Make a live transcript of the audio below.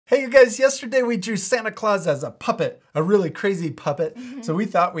Hey you guys, yesterday we drew Santa Claus as a puppet, a really crazy puppet. So we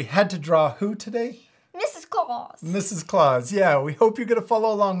thought we had to draw who today? Mrs. Claus. Mrs. Claus, yeah. We hope you're gonna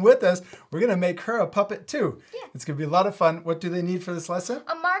follow along with us. We're gonna make her a puppet too. Yeah. It's gonna be a lot of fun. What do they need for this lesson?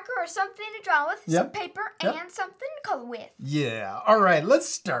 A marker or something to draw with, some paper, and something to color with. Yeah, all right, let's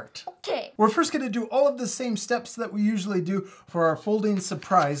start. Okay. We're first gonna do all of the same steps that we usually do for our folding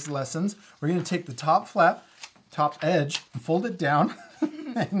surprise lessons. We're gonna take the top flap, top edge, and fold it down.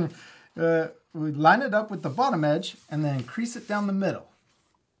 And we line it up with the bottom edge and then crease it down the middle.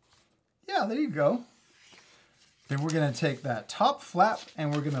 Yeah, there you go. Then we're going to take that top flap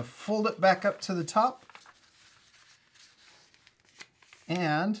and we're going to fold it back up to the top.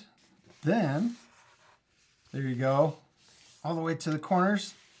 And then, there you go, all the way to the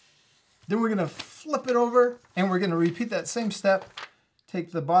corners. Then we're going to flip it over and we're going to repeat that same step.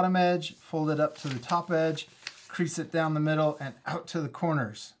 Take the bottom edge, fold it up to the top edge, crease it down the middle and out to the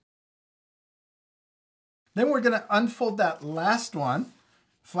corners. Then we're going to unfold that last one,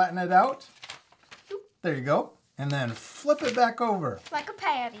 flatten it out. There you go. And then flip it back over. Like a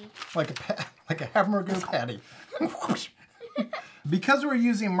patty. Like a hamburger patty. Because we're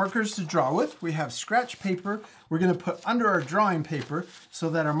using markers to draw with, we have scratch paper we're going to put under our drawing paper so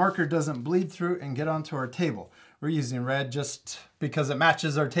that our marker doesn't bleed through and get onto our table. We're using red just because it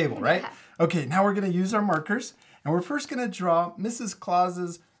matches our table, right? Yeah. Okay, now we're going to use our markers and we're first going to draw Mrs.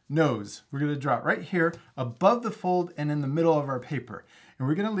 Claus's nose. We're going to draw it right here above the fold and in the middle of our paper. And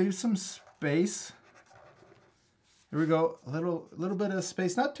we're going to leave some space. There we go, a little bit of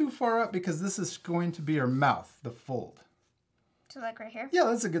space, not too far up because this is going to be her mouth, the fold. So like right here? Yeah,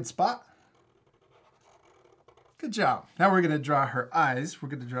 that's a good spot. Good job. Now we're going to draw her eyes. We're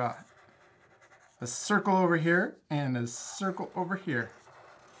going to draw a circle over here and a circle over here.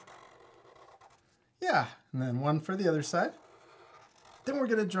 Yeah, and then one for the other side. Then we're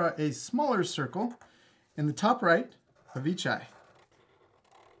going to draw a smaller circle in the top right of each eye.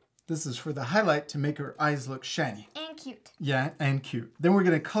 This is for the highlight to make her eyes look shiny. And cute. Yeah, and cute. Then we're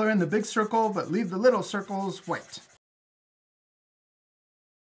going to color in the big circle, but leave the little circles white.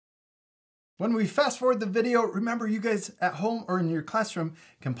 When we fast forward the video, remember you guys at home or in your classroom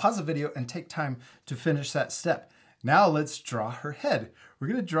can pause the video and take time to finish that step. Now let's draw her head. We're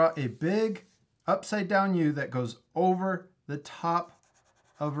going to draw a big upside down U that goes over the top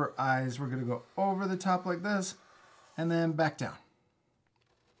of her eyes. We're going to go over the top like this and then back down.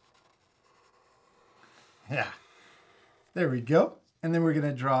 Yeah, there we go. And then we're going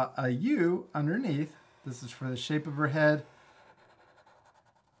to draw a U underneath. This is for the shape of her head.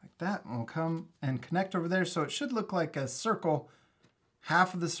 Like that. And we'll come and connect over there. So it should look like a circle,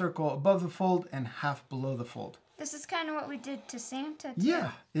 half of the circle above the fold and half below the fold. This is kind of what we did to Santa too.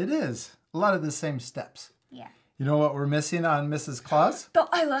 Yeah, it is. A lot of the same steps. Yeah. You know what we're missing on Mrs. Claus? The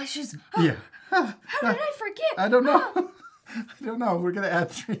eyelashes. Yeah. How did I forget? I don't know. I don't know. We're going to add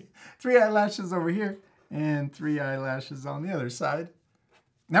three eyelashes over here and 3 eyelashes on the other side.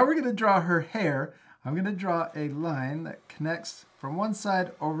 Now we're going to draw her hair. I'm going to draw a line that connects from one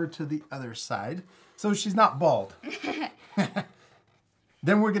side over to the other side so she's not bald.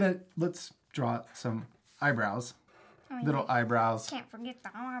 Then we're going to, let's draw some eyebrows. Oh, yeah. Little eyebrows. Can't forget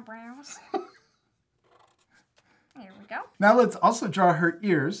the eyebrows. There we go. Now let's also draw her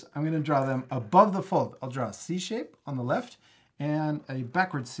ears. I'm going to draw them above the fold. I'll draw a C shape on the left and a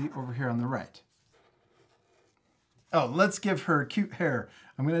backward C over here on the right. Oh, let's give her cute hair.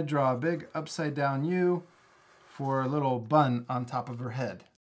 I'm going to draw a big upside down U for a little bun on top of her head.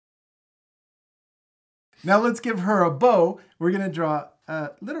 Now let's give her a bow. We're going to draw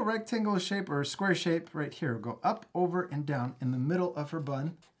a little rectangle shape or a square shape right here. Go up, over, and down in the middle of her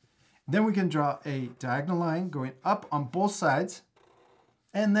bun. Then we can draw a diagonal line going up on both sides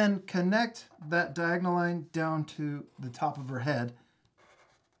and then connect that diagonal line down to the top of her head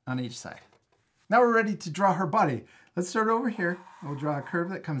on each side. Now we're ready to draw her body. Let's start over here. We'll draw a curve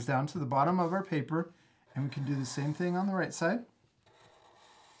that comes down to the bottom of our paper, and we can do the same thing on the right side.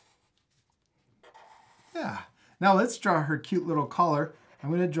 Yeah. Now let's draw her cute little collar. I'm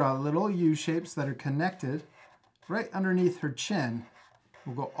going to draw little U shapes that are connected right underneath her chin.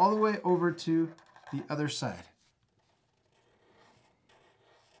 We'll go all the way over to the other side.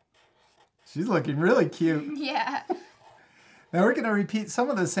 She's looking really cute. Yeah. Now we're going to repeat some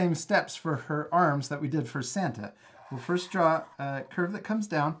of the same steps for her arms that we did for Santa. We'll first draw a curve that comes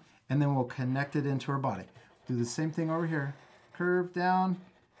down, and then we'll connect it into her body. Do the same thing over here. Curve down,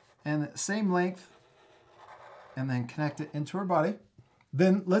 and the same length, and then connect it into her body.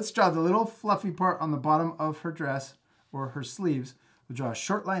 Then let's draw the little fluffy part on the bottom of her dress, or her sleeves. We'll draw a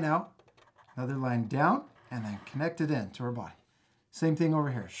short line out, another line down, and then connect it in to her body. Same thing over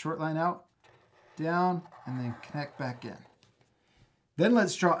here. Short line out, down, and then connect back in. Then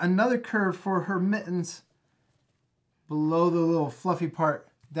let's draw another curve for her mittens below the little fluffy part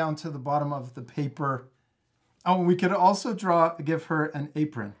down to the bottom of the paper. Oh, we could also give her an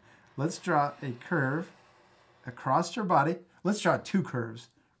apron. Let's draw a curve across her body. Let's draw 2 curves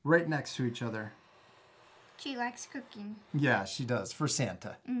right next to each other. She likes cooking. Yeah, she does, for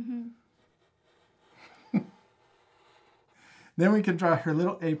Santa. Mm-hmm. Then we can draw her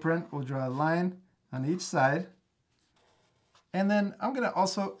little apron. We'll draw a line on each side. And then I'm going to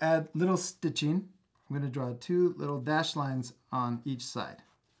also add little stitching. I'm going to draw 2 little dash lines on each side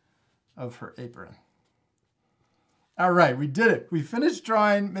of her apron. All right, we did it. We finished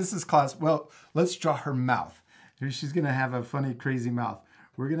drawing Mrs. Claus. Well, let's draw her mouth. She's going to have a funny, crazy mouth.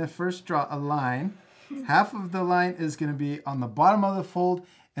 We're going to first draw a line. Half of the line is going to be on the bottom of the fold,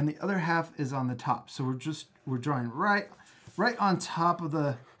 and the other half is on the top. So we're drawing right on top of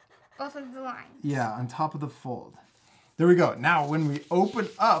the... Both of the lines. Yeah, on top of the fold. There we go. Now, when we open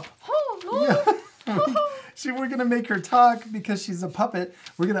up... Oh, Lord. Yeah, we're going to make her talk because she's a puppet.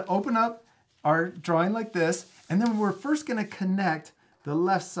 We're going to open up our drawing like this, and then we're first going to connect the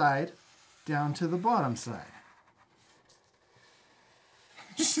left side down to the bottom side.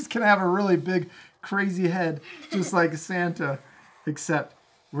 She's going to have a really big, crazy head, just like Santa, except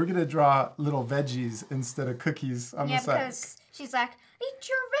we're going to draw little veggies instead of cookies on the side. Yeah, because she's like, eat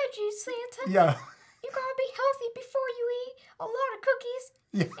your veggies, Santa. Yeah. You got to be healthy before you eat a lot of cookies.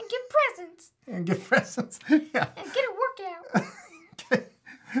 Yeah. And get presents. And get presents. Yeah. And get a workout. Okay.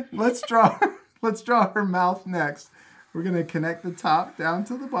 Let's draw her mouth next. We're going to connect the top down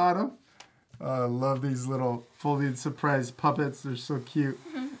to the bottom. I love these little folded surprise puppets. They're so cute.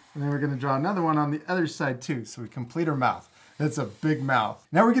 And then we're going to draw another one on the other side too, so we complete her mouth. That's a big mouth.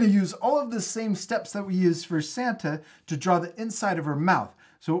 Now we're going to use all of the same steps that we used for Santa to draw the inside of her mouth.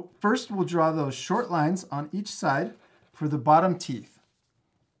 So first we'll draw those short lines on each side for the bottom teeth.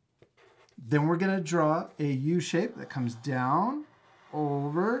 Then we're going to draw a U shape that comes down,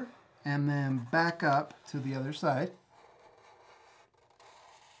 over, and then back up to the other side.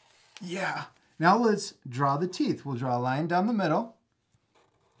 Yeah. Now let's draw the teeth. We'll draw a line down the middle,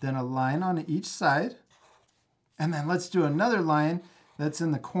 then a line on each side, and then let's do another line that's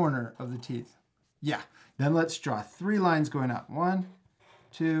in the corner of the teeth. Yeah. Then let's draw 3 lines going up. 1,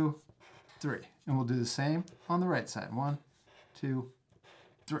 2, 3. And we'll do the same on the right side. 1, 2,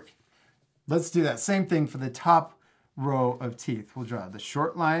 3. Let's do that same thing for the top row of teeth. We'll draw the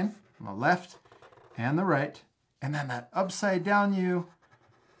short line on the left and the right, and then that upside down U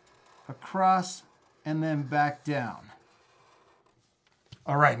across and then back down.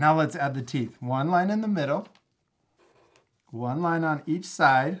 All right, now let's add the teeth. 1 line in the middle, 1 line on each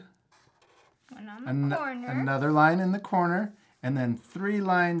side, one on the corner, another line in the corner, and then 3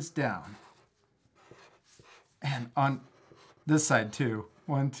 lines down. And on this side too.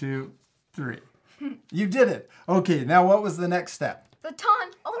 1, 2, 3. You did it. Okay, now what was the next step? The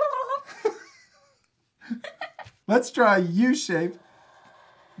tongue. Let's draw a U shape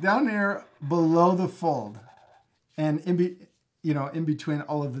down here below the fold and in between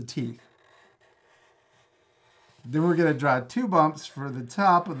all of the teeth. Then we're going to draw 2 bumps for the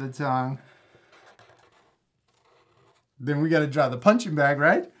top of the tongue. Then we got to draw the punching bag,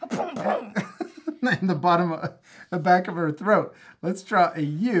 right? And the bottom of the back of her throat. Let's draw a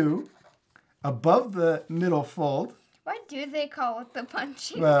U above the middle fold. Why do they call it the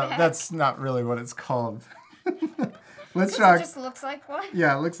punching bag? bag? That's not really what it's called. Let's draw. It just looks like one.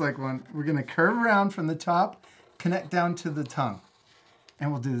 Yeah, it looks like one. We're going to curve around from the top, connect down to the tongue.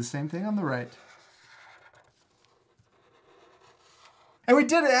 And we'll do the same thing on the right. And we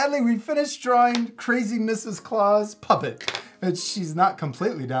did it, Adley. We finished drawing Crazy Mrs. Claus puppet. But she's not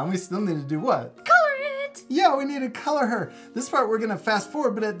completely done. We still need to do what? Color it! Yeah, we need to color her. This part we're going to fast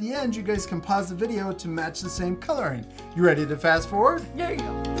forward, but at the end, you guys can pause the video to match the same coloring. You ready to fast forward? Yeah.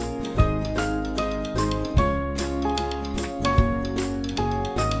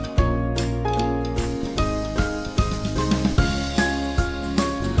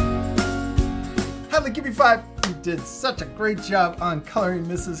 Hadley, give me 5. You did such a great job on coloring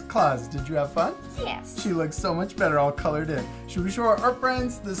Mrs. Claus. Did you have fun? Yes. She looks so much better all colored in. Should we show our art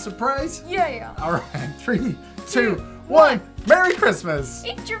friends the surprise? Yeah. All right, 3, 2, 1. Merry Christmas!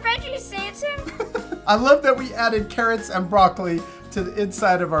 Eat your veggies, Santa. I love that we added carrots and broccoli to the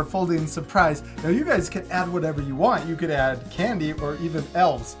inside of our folding surprise. Now you guys can add whatever you want. You could add candy or even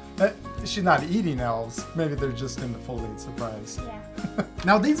elves. She's not eating elves. Maybe they're just in the folding surprise. Yeah.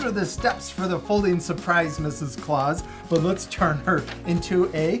 Now these are the steps for the folding surprise, Mrs. Claus. But let's turn her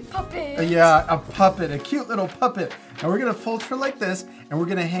into a puppet. A puppet, a cute little puppet. And we're gonna fold her like this, and we're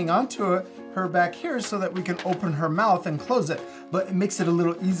gonna hang on to her back here so that we can open her mouth and close it. But it makes it a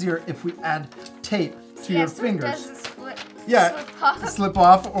little easier if we add tape to your fingers. It doesn't slip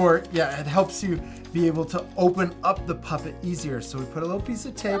off, or it helps you be able to open up the puppet easier. So we put a little piece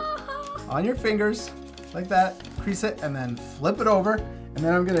of tape on your fingers like that, crease it, and then flip it over. And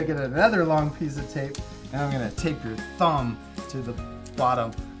then I'm gonna get another long piece of tape, and I'm gonna tape your thumb to the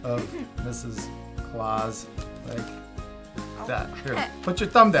bottom of Mrs. Claus, like that. Here, put your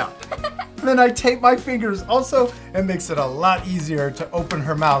thumb down. And then I tape my fingers also. It makes it a lot easier to open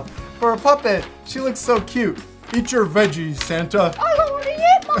her mouth. For a puppet, she looks so cute. Eat your veggies, Santa. I don't want to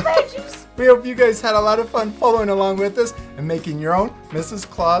eat my veggies. We hope you guys had a lot of fun following along with us and making your own Mrs.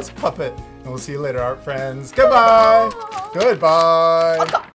 Claus puppet. And we'll see you later, art friends. Goodbye. Goodbye.